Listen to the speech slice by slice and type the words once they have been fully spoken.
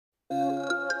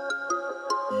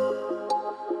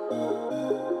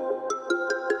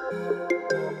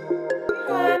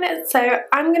So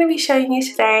I'm going to be showing you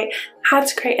today how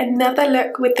to create another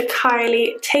look with the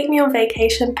Kylie Take Me On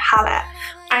Vacation palette.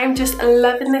 I am just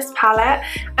loving this palette,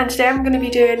 and today I'm going to be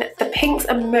doing the pinks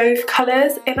and mauve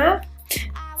colours in it.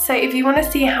 So if you want to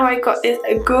see how I got this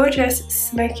gorgeous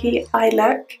smoky eye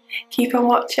look, keep on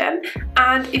watching.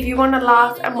 And if you want to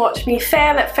laugh and watch me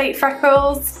fail at fake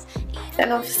freckles,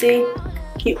 then obviously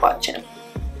keep watching.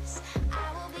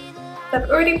 I've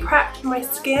already prepped my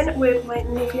skin with my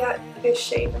Nivea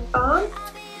Shaving Balm.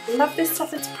 I love this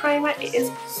stuff as primer, it is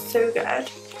so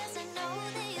good.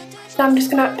 So I'm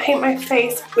just going to paint my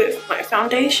face with my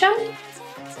foundation.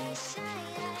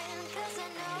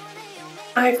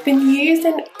 I've been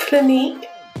using Clinique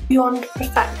Beyond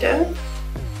Perfecting,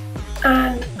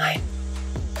 and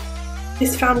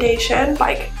this foundation,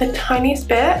 like the tiniest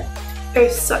bit,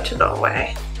 goes such a long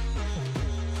way.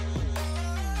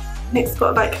 And it's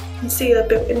got like concealer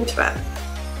built into it.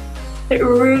 It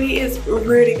really is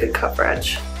really good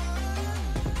coverage.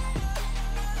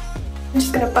 I'm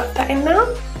just going to buff that in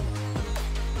now.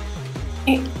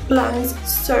 It blends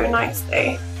so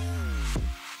nicely.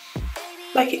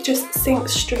 Like it just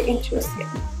sinks straight into your skin.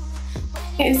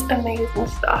 It is amazing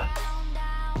stuff.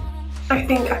 I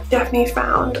think I've definitely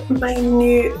found my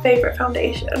new favourite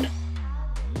foundation.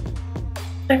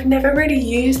 I've never really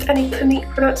used any Clinique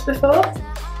products before.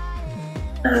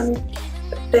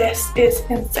 But this is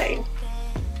insane.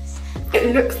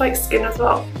 It looks like skin as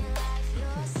well.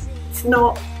 It's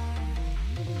not,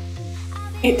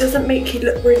 it doesn't make you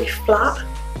look really flat,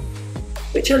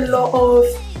 which a lot of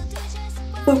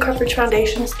full coverage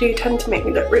foundations do tend to make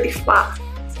me look really flat.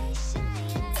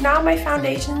 So now my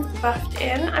foundation's buffed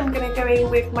in, I'm going to go in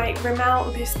with my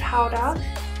Rimmel loose powder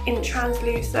in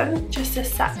translucent just to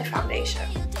set the foundation.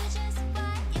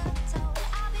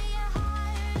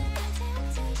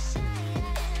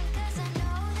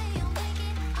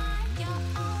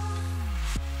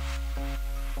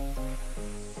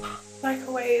 Like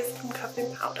always, I'm covered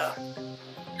in powder.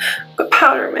 I've got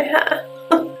powder in my hair.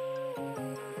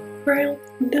 Real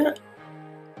done.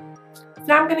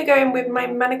 Now I'm going to go in with my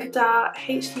Manicadar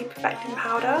HD Perfecting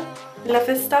Powder. I love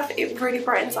this stuff, it really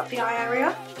brightens up the eye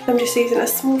area. I'm just using a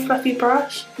small fluffy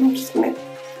brush. I'm just going to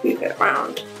move it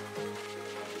around.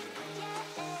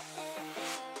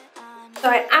 So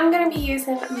I am going to be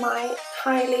using my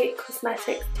Kylie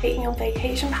Cosmetics Take Me On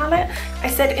Vacation palette. I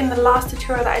said in the last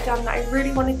tutorial that I done that I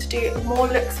really wanted to do more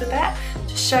looks with it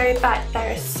to show that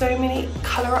there are so many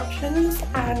colour options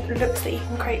and looks that you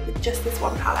can create with just this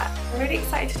one palette. I'm really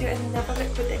excited to do another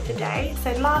look with it today.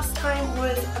 So last time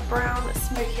was a brown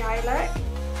smoky eye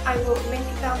look. I will link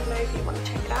it down below if you want to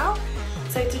check it out.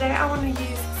 So today I want to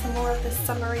use some more of the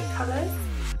summery colours.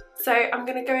 So I'm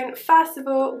going to go in first of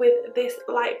all with this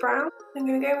light brown. I'm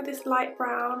going to go with this light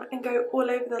brown and go all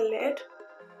over the lid.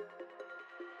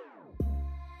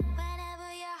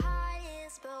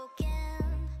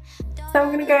 So I'm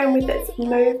going to go in with this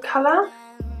mauve colour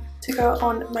to go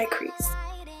on my crease.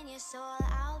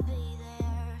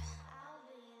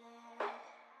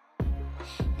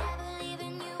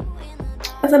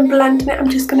 As I'm blending it, I'm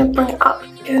just going to bring it up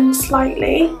again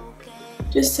slightly,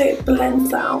 just so it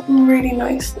blends out really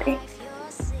nicely.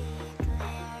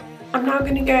 I'm now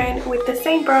going to go in with the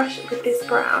same brush with this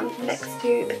brown next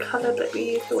to the colour that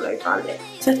we used all over our lid.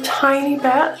 It's a tiny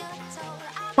bit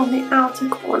on the outer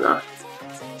corner.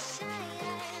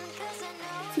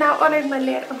 Now all over my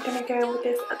lid I'm going to go in with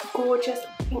this gorgeous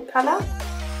pink colour.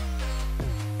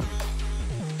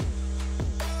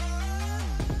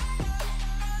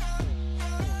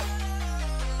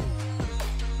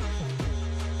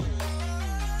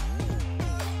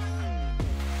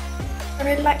 I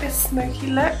really like this smoky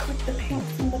look with the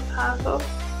pinks and the purple.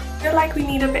 I feel like we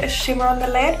need a bit of shimmer on the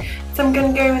lid, so I'm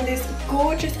going to go in this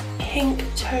gorgeous pink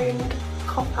toned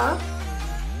copper.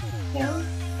 Yeah.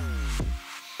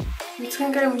 I'm just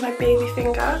going to go in with my baby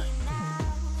finger.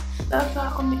 Rub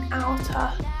that on the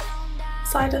outer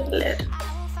side of the lid.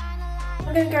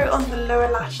 I'm going to go on the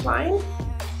lower lash line.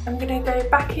 I'm going to go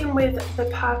back in with the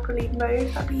purpley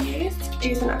mauve that we used,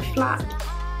 using a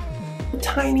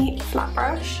tiny flat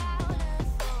brush.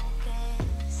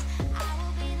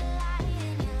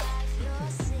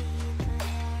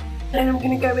 Then I'm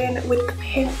going to go in with the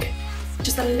pink,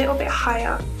 just a little bit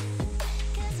higher.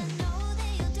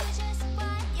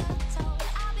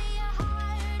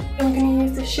 I'm going to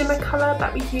use the shimmer colour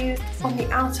that we used on the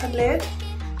outer lid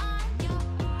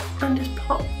and just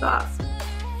pop that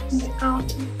on the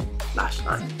outer lash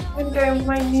line. I'm going with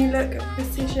my new look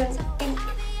Precision Ink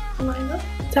Liner.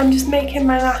 So I'm just making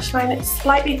my lash line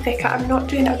slightly thicker. I'm not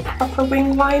doing a proper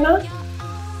wing liner.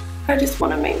 I just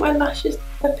want to make my lashes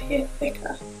appear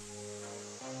thicker.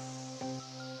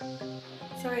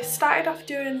 So I started off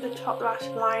doing the top lash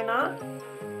liner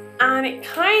and it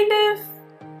kind of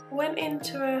went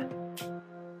into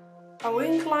a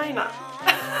wing liner.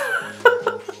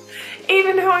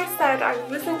 Even though I said I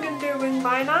wasn't going to do a wing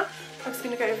liner, I was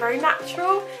going to go very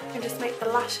natural and just make the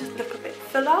lashes look a bit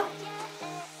fuller.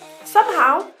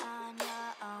 Somehow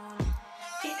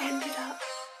it ended up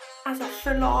as a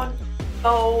full-on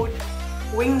bold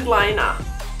wing liner.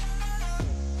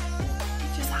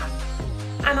 It just happened.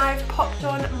 And I've popped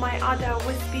on my other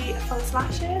wispy false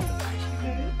lashes. As you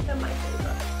know, they're my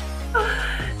favourite.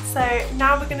 So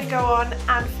now we're going to go on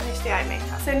and finish the eye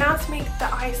makeup. So now to make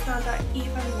the eye stand out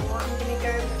even more, I'm going to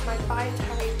go with my By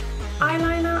Terry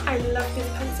eyeliner. I love this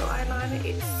pencil eyeliner.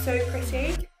 It's so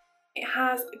pretty. It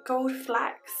has gold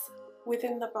flecks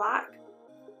within the black.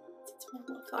 It's one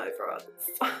more fibers.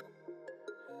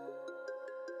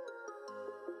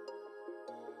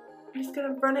 I'm just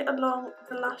going to run it along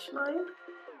the lash line.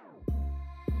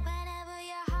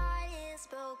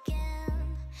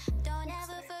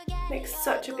 Makes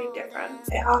such a big difference.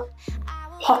 They are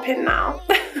popping now.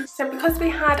 So because we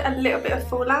had a little bit of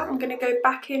fallout, I'm going to go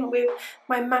back in with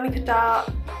my Manica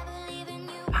Dark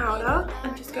powder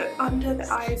and just go under the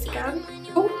eyes again.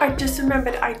 Oh, I just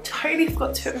remembered I totally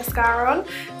forgot to put mascara on.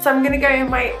 So I'm going to go in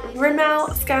my Rimmel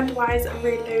Scandwise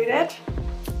Reloaded.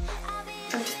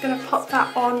 I'm just going to pop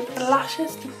that on the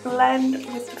lashes to blend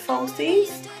with the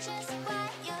falsies.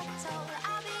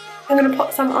 I'm going to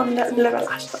pop some on the lower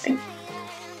lash line.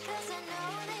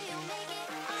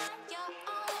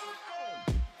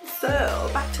 So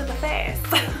back to the face.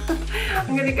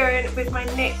 I'm going to go in with my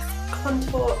NYX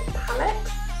contour palette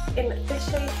in this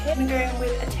shade here. I'm going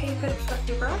with a tapered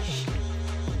fluffy brush.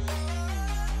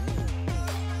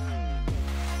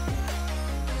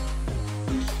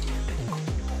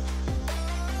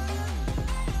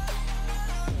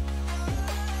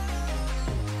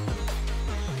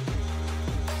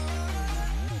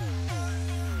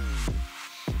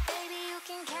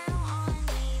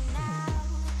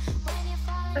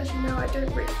 As you know, I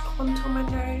don't really contour my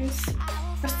nose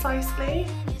precisely.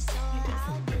 I just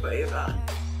go over.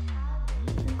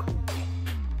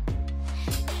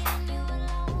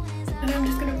 And I'm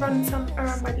just going to run some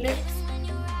around my lips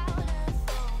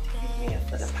to give me a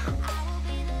fuller pout.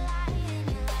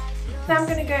 Now I'm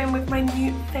going to go in with my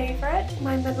new favourite,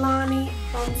 my Milani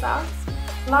bronzer.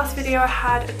 Last video I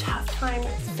had a tough time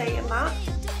saying that,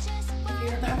 if you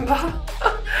remember.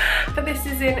 But this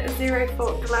is in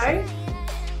 04 Glow.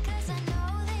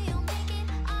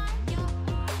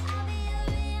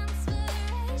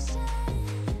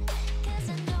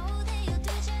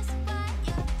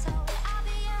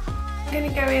 I'm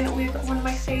going to go in with one of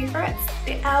my favourites,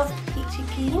 the e.l.f. Peachy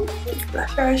Keen. It's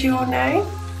blusher, as you all know.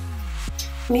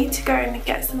 I need to go and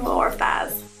get some more of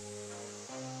theirs.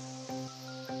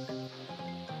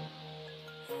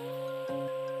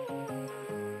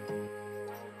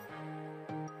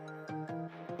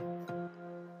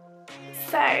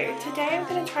 So today I'm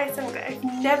going to try something that I've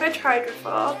never tried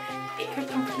before. It could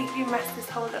completely mess this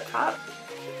whole look up.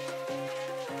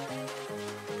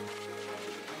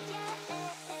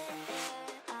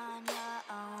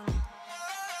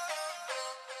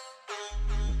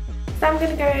 So I'm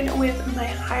going to go in with my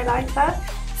highlighter.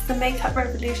 It's the Makeup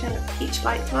Revolution Peach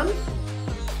Light one.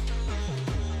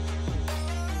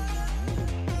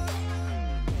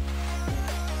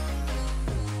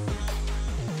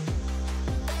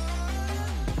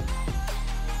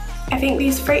 I think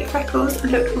these fake freckles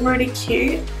look really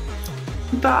cute,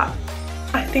 but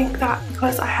I think that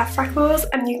because I have freckles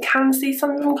and you can see some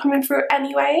of them coming through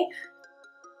anyway,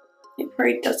 it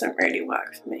really doesn't really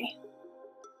work for me.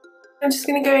 I'm just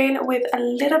going to go in with a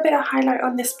little bit of highlight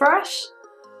on this brush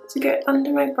to go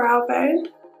under my brow bone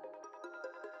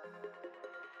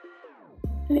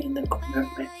and in the corner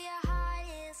of my eye,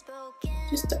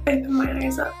 just to open my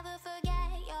eyes up,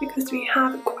 because we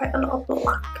have quite a lot of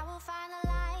black.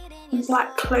 And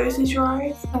black closes your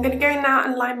eyes. I'm going to go in now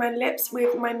and line my lips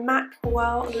with my MAC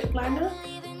Well lip liner.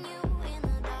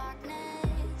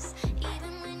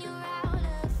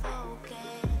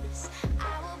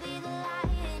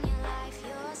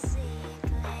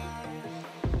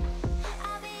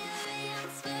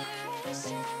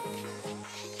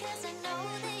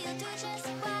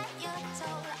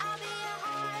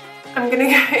 I'm going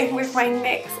to go in with my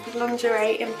NYX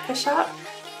Lingerie in Push Up.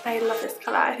 I love this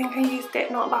colour. I think I used it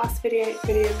not last video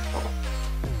before.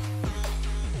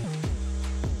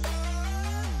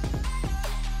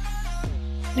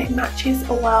 And it matches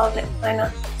a Well lip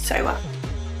liner so well.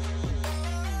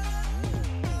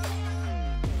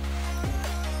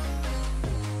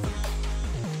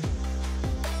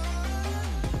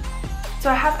 So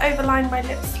I have overlined my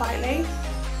lips slightly.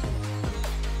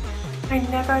 I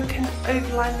never can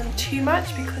overline them too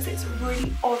much because it's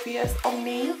really obvious on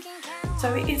me.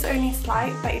 So it is only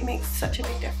slight, but it makes such a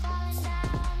big difference.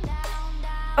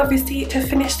 Obviously, to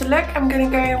finish the look, I'm going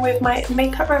to go in with my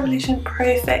Makeup Revolution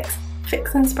Pro Fix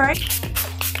Fixing Spray.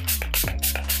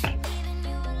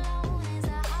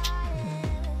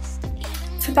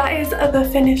 So that is the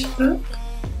finished look.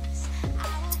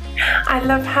 I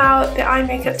love how the eye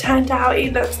makeup turned out.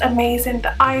 It looks amazing.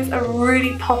 The eyes are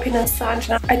really popping and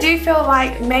standing out. I do feel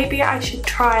like maybe I should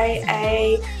try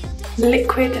a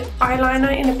liquid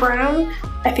eyeliner in a brown.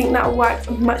 I think that will work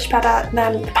much better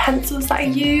than the pencils that I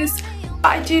use.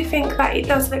 But I do think that it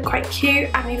does look quite cute,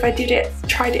 and if I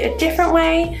tried it a different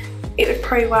way, it would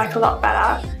probably work a lot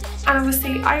better. And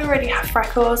obviously I already have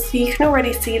freckles, so you can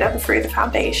already see them through the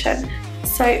foundation.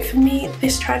 So for me,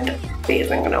 this trend probably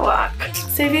isn't going to work.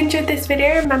 So if you enjoyed this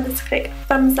video, remember to click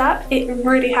thumbs up. It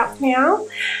really helps me out.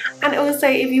 And also,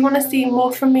 if you want to see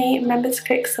more from me, remember to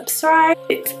click subscribe.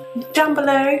 It's down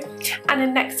below. And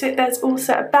then next to it, there's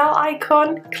also a bell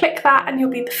icon. Click that and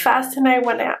you'll be the first to know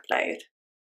when I upload.